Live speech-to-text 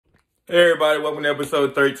Hey everybody, welcome to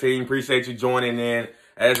episode 13. Appreciate you joining in.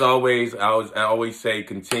 As always, I always say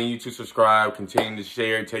continue to subscribe, continue to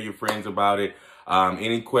share, tell your friends about it.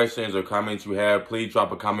 Any questions or comments you have, please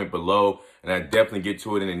drop a comment below, and I definitely get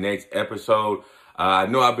to it in the next episode. I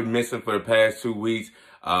know I've been missing for the past 2 weeks.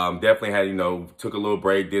 Definitely had, took a little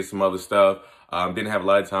break, did some other stuff. Didn't have a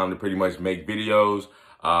lot of time to pretty much make videos.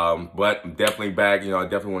 But I'm definitely back. I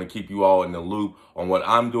definitely want to keep you all in the loop on what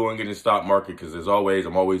I'm doing in the stock market, because as always,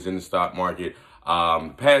 I'm always in the stock market.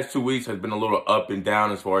 The past 2 weeks has been a little up and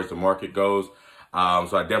down as far as the market goes.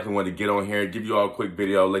 So I definitely want to get on here, give you all a quick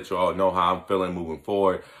video, let you all know how I'm feeling moving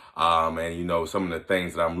forward. And some of the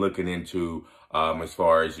things that I'm looking into, as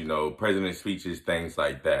far as, president speeches, things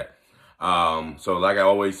like that. So like I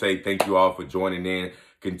always say, thank you all for joining in.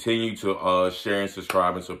 Continue to share and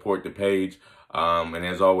subscribe and support the page. And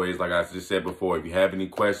as always, like I just said before, if you have any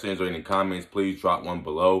questions or any comments, please drop one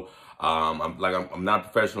below. I'm not a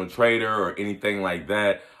professional trader or anything like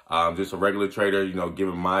that. Just a regular trader,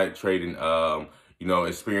 giving my trading,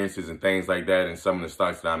 experiences and things like that, and some of the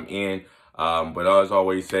stocks that I'm in. But I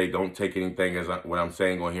always say, don't take anything as what I'm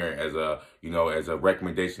saying on here as a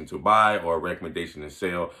recommendation to buy or a recommendation to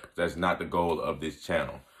sell. That's not the goal of this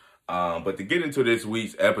channel. But to get into this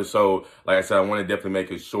week's episode, like I said, I want to definitely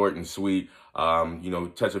make it short and sweet.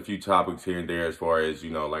 Touch a few topics here and there as far as,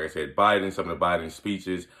 like I said, Biden, some of the Biden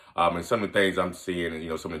speeches, and some of the things I'm seeing,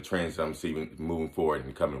 and, some of the trends I'm seeing moving forward in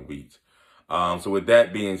the coming weeks. So with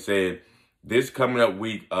that being said, this coming up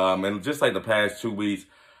week, and just like the past 2 weeks,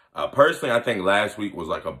 personally, I think last week was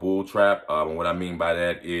like a bull trap. And what I mean by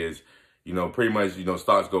that is, pretty much,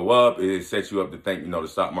 stocks go up. It sets you up to think, the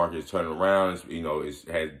stock market is turning around. It's,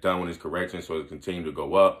 it has done with its correction, so it continue to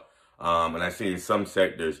go up. And I see in some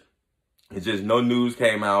sectors, it's just no news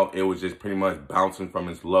came out. It was just pretty much bouncing from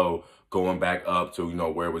its low, going back up to,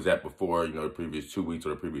 where it was at before, the previous 2 weeks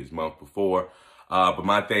or the previous month before. But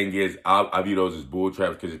my thing is, I view those as bull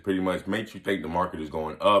traps, because it pretty much makes you think the market is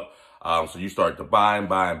going up. So you start to buy and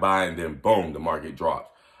buy and buy, and then boom, the market drops.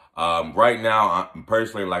 Right now,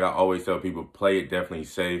 personally, like I always tell people, play it definitely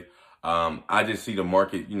safe. I just see the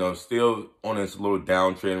market, still on this little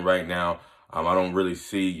downtrend right now. I don't really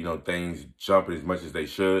see, things jumping as much as they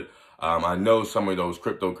should. I know some of those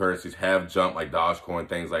cryptocurrencies have jumped, like Dogecoin,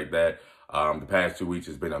 things like that. The past 2 weeks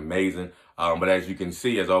has been amazing. But as you can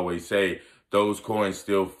see, as I always say, those coins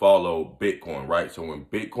still follow Bitcoin, right? So when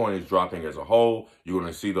Bitcoin is dropping as a whole, you're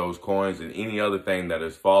going to see those coins and any other thing that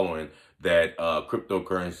is following that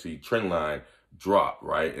cryptocurrency trend line drop,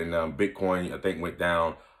 right? And Bitcoin, I think, went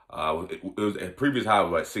down. It was a previous high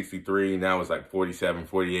was like 63. Now it's like 47,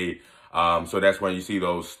 48. So that's when you see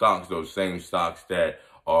those stocks, those same stocks that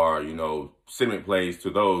are, sentiment plays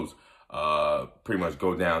to those, pretty much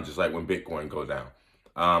go down, just like when Bitcoin goes down.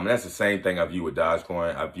 And that's the same thing I view with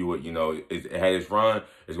Dogecoin. I view it, it had its run,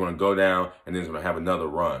 it's going to go down, and then it's going to have another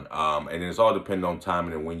run. And it's all dependent on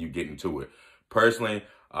timing and when you get into it. Personally,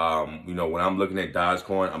 when I'm looking at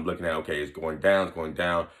Dogecoin, I'm looking at, okay, it's going down.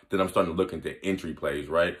 Then I'm starting to look into entry plays,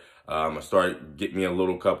 right? I start getting me a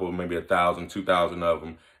little couple, maybe 1,000, 2,000 of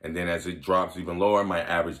them. And then as it drops even lower, I might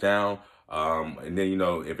average down. And then,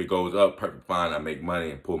 if it goes up, perfect, fine, I make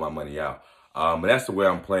money and pull my money out. But that's the way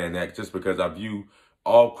I'm playing that, just because I view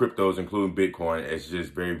all cryptos, including Bitcoin, as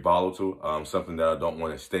just very volatile, something that I don't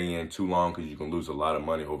want to stay in too long, because you can lose a lot of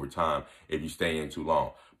money over time if you stay in too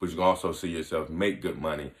long. But you can also see yourself make good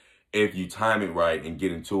money if you time it right and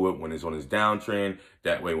get into it when it's on its downtrend.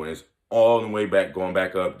 That way, when it's all the way back, going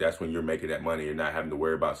back up, that's when you're making that money. You're not having to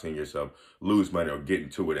worry about seeing yourself lose money or get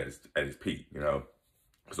into it at its peak,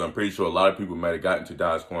 So I'm pretty sure a lot of people might have gotten to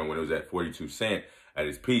Dogecoin when it was at 42 cents at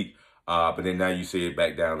its peak. But then now you see it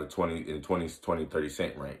back down to 20, 30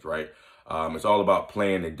 cent range, right? It's all about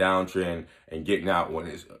playing the downtrend and getting out when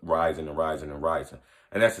it's rising and rising and rising.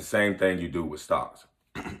 And that's the same thing you do with stocks.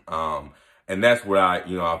 And that's what I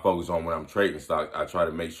focus on when I'm trading stocks. I try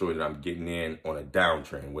to make sure that I'm getting in on a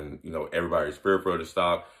downtrend when, everybody's fearful of the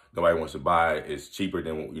stock. Nobody wants to buy it. It's cheaper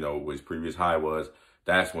than, what its previous high was.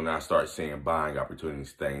 That's when I start seeing buying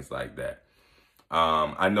opportunities, things like that.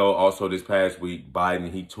 I know also this past week,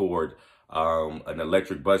 Biden, he toured an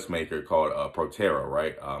electric bus maker called Proterra,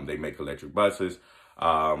 right? They make electric buses.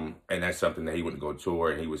 And that's something that he went to go tour,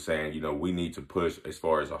 and he was saying, we need to push, as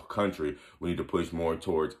far as a country, we need to push more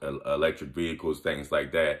towards electric vehicles, things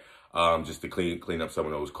like that, just to clean up some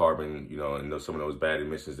of those carbon, and some of those bad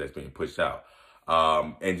emissions that's being pushed out.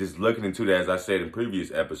 And just looking into that, as I said in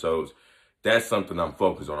previous episodes, that's something I'm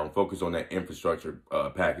focused on. I'm focused on that infrastructure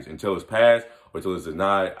package. Until it's passed or until it's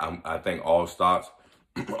denied, I think all stocks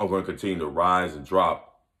are going to continue to rise and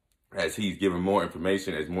drop as he's giving more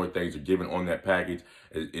information, as more things are given on that package,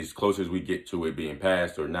 as close as we get to it being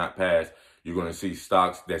passed or not passed, you're going to see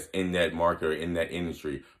stocks that's in that market or in that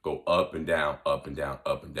industry go up and down, up and down,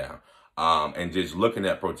 up and down. And just looking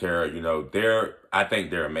at Proterra, I think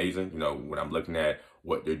they're amazing, when I'm looking at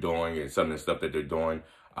what they're doing and some of the stuff that they're doing.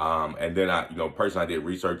 And then personally, I did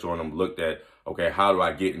research on them, looked at, okay, how do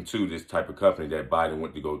I get into this type of company that Biden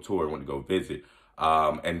went to go tour, went to go visit?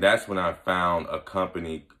 And that's when I found a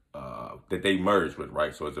company that they merged with,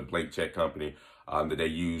 right? So it's a blank check company that they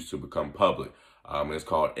use to become public. And it's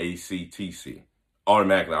called ACTC.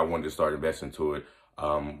 Automatically, I wanted to start investing into it.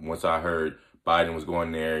 Once I heard Biden was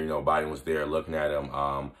going there, Biden was there looking at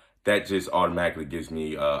him, that just automatically gives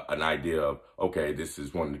me an idea of, okay, this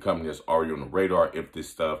is one of the companies that's already on the radar. If we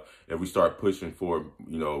start pushing forward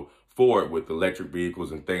with electric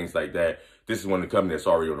vehicles and things like that, this is one of the companies that's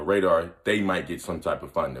already on the radar. They might get some type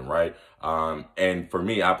of funding, right? And for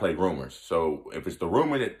me, I play rumors. So if it's the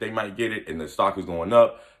rumor that they might get it and the stock is going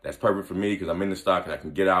up, that's perfect for me because I'm in the stock and I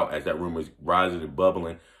can get out as that rumor is rising and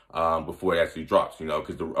bubbling before it actually drops,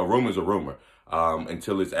 because a rumor is a rumor.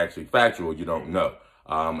 Until it's actually factual, you don't know.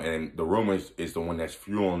 And the rumors is the one that's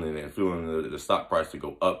fueling it and fueling the stock price to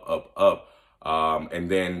go up, up, up. And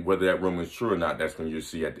then whether that rumor is true or not, that's when you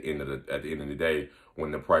see at the end of the day when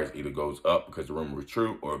the price either goes up because the rumor is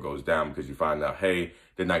true or it goes down because you find out, hey,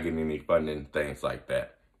 they're not getting any funding, things like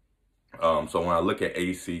that. So when I look at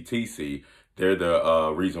ACTC, they're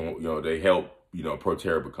the reason, they help,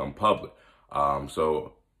 Proterra become public.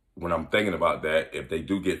 So when I'm thinking about that, if they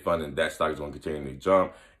do get funding, that stock is going to continue to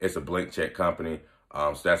jump. It's a blank check company.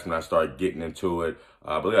 So that's when I started getting into it.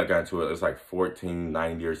 I believe I got into it. It's like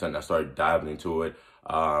 $14.90 or something. I started diving into it,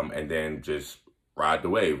 and then just ride the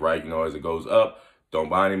wave, right? As it goes up, don't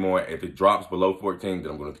buy anymore. If it drops below 14,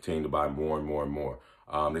 then I'm going to continue to buy more and more and more.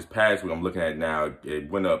 This past week I'm looking at now, it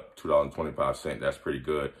went up $2.25. That's pretty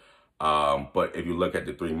good. But if you look at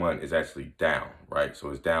the 3 month, it's actually down, right? So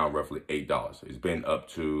it's down roughly $8. It's been up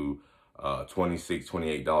to $26,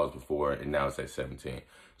 $28 before, and now it's at 17.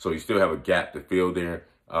 So you still have a gap to fill there,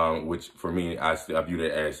 which for me, I view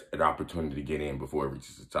that as an opportunity to get in before it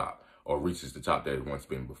reaches the top or reaches the top that it once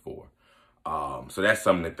been before. So that's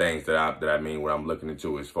some of the things that I mean when I'm looking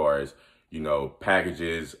into as far as,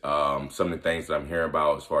 packages, some of the things that I'm hearing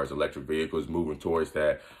about as far as electric vehicles moving towards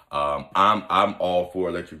that. I'm all for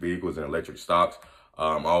electric vehicles and electric stocks.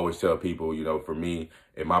 I always tell people, for me,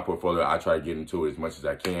 in my portfolio, I try to get into it as much as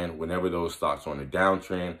I can. Whenever those stocks are on a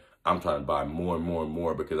downtrend, I'm trying to buy more and more and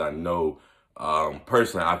more because I know,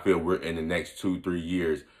 personally, I feel we're in the next 2-3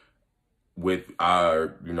 years with our,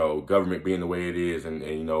 government being the way it is and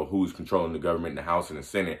who's controlling the government in the House and the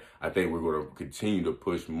Senate. I think we're going to continue to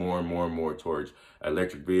push more and more and more towards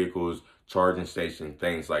electric vehicles, charging stations,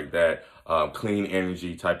 things like that, clean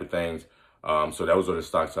energy type of things. So those are the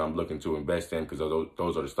stocks I'm looking to invest in because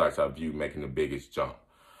those are the stocks I view making the biggest jump.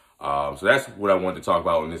 So that's what I wanted to talk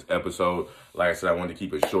about in this episode. Like I said, I wanted to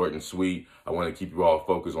keep it short and sweet. I want to keep you all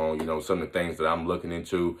focused on, some of the things that I'm looking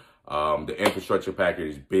into. The infrastructure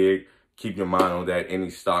package is big. Keep your mind on that.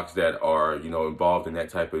 Any stocks that are, involved in that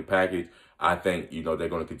type of package, I think, they're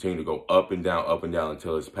going to continue to go up and down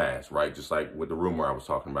until it's passed, right? Just like with the rumor I was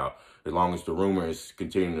talking about. As long as the rumor is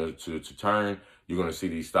continuing to turn, you're going to see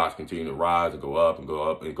these stocks continue to rise and go up and go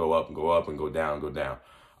up and go up and go up and go down and go down.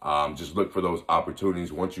 Just look for those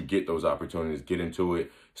opportunities. Once you get those opportunities, get into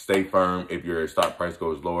it. Stay firm. If your stock price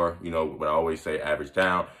goes lower, what I always say, average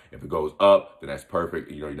down. If it goes up, then that's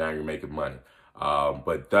perfect. Now you're making money.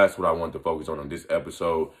 But that's what I want to focus on this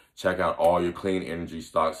episode. Check out all your clean energy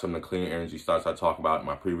stocks. Some of the clean energy stocks I talked about in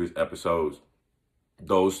my previous episodes.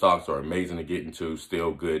 Those stocks are amazing to get into.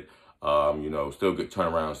 Still good, still good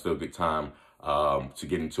turnaround, still good time to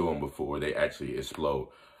get into them before they actually explode.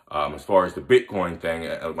 As far as the Bitcoin thing,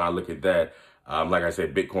 when I look at that, like I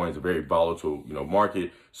said, Bitcoin is a very volatile,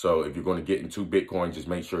 market. So if you're going to get into Bitcoin, just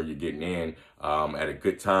make sure you're getting in at a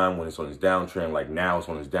good time when it's on its downtrend. Like now, it's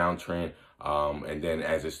on its downtrend, and then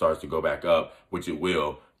as it starts to go back up, which it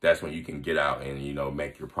will, that's when you can get out and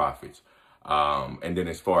make your profits. And then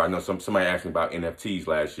as far I know, somebody asked me about NFTs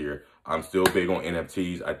last year. I'm still big on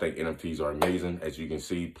NFTs. I think NFTs are amazing. As you can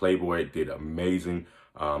see, Playboy did amazing.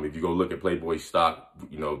 If you go look at Playboy's stock,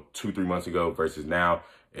 2-3 months ago versus now,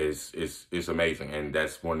 it's amazing. And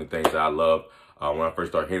that's one of the things that I love. When I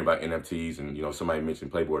first started hearing about NFTs and, somebody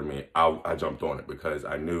mentioned Playboy to me, I jumped on it because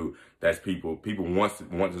I knew that's people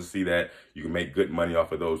want to see that you can make good money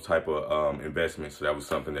off of those type of investments. So that was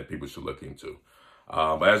something that people should look into.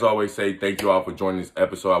 But as I always say, thank you all for joining this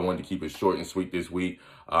episode. I wanted to keep it short and sweet this week.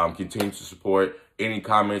 Continue to support any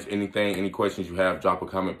comments, anything, any questions you have, drop a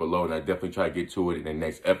comment below, and I definitely try to get to it in the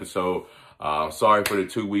next episode. Sorry for the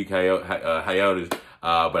 2-week hiatus,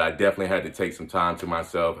 but I definitely had to take some time to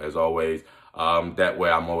myself, as always. That way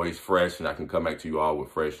I'm always fresh, and I can come back to you all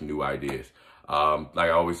with fresh, new ideas. Like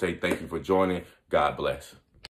I always say, thank you for joining. God bless.